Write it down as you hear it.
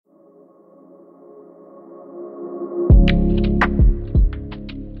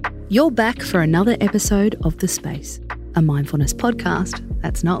You're back for another episode of The Space, a mindfulness podcast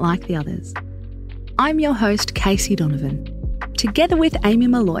that's not like the others. I'm your host, Casey Donovan. Together with Amy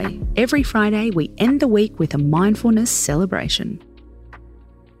Malloy, every Friday we end the week with a mindfulness celebration.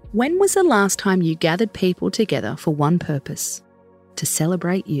 When was the last time you gathered people together for one purpose? To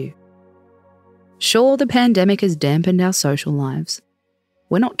celebrate you. Sure, the pandemic has dampened our social lives.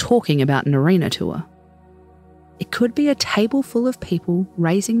 We're not talking about an arena tour. It could be a table full of people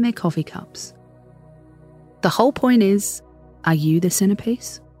raising their coffee cups. The whole point is, are you the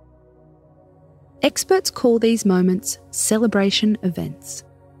centrepiece? Experts call these moments celebration events.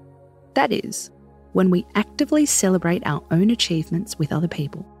 That is, when we actively celebrate our own achievements with other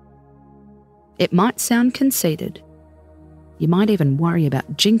people. It might sound conceited. You might even worry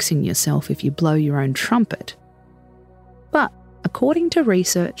about jinxing yourself if you blow your own trumpet. But according to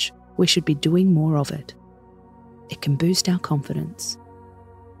research, we should be doing more of it. It can boost our confidence.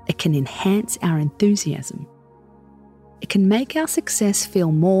 It can enhance our enthusiasm. It can make our success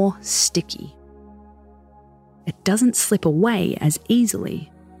feel more sticky. It doesn't slip away as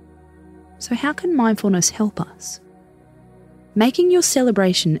easily. So how can mindfulness help us? Making your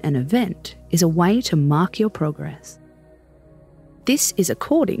celebration an event is a way to mark your progress. This is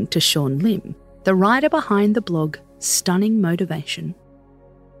according to Sean Lim, the writer behind the blog Stunning Motivation.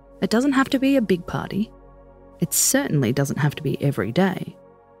 It doesn't have to be a big party. It certainly doesn't have to be every day.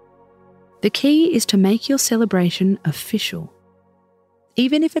 The key is to make your celebration official,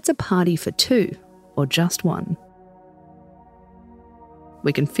 even if it's a party for two or just one.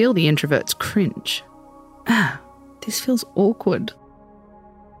 We can feel the introverts cringe. This feels awkward.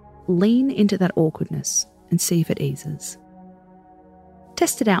 Lean into that awkwardness and see if it eases.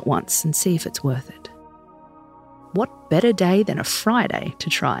 Test it out once and see if it's worth it. What better day than a Friday to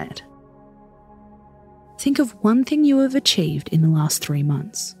try it? Think of one thing you have achieved in the last 3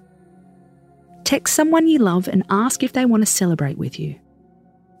 months. Text someone you love and ask if they want to celebrate with you.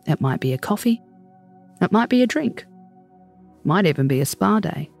 It might be a coffee. It might be a drink. Might even be a spa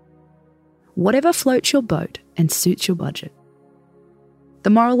day. Whatever floats your boat and suits your budget. The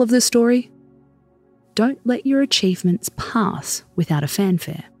moral of the story? Don't let your achievements pass without a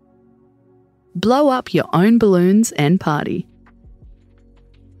fanfare. Blow up your own balloons and party.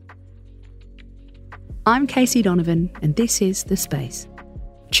 I'm Casey Donovan, and this is The Space.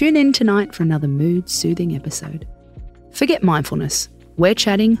 Tune in tonight for another mood-soothing episode. Forget mindfulness. We're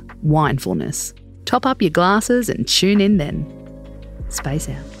chatting winefulness. Top up your glasses and tune in then. Space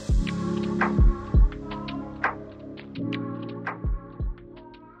out.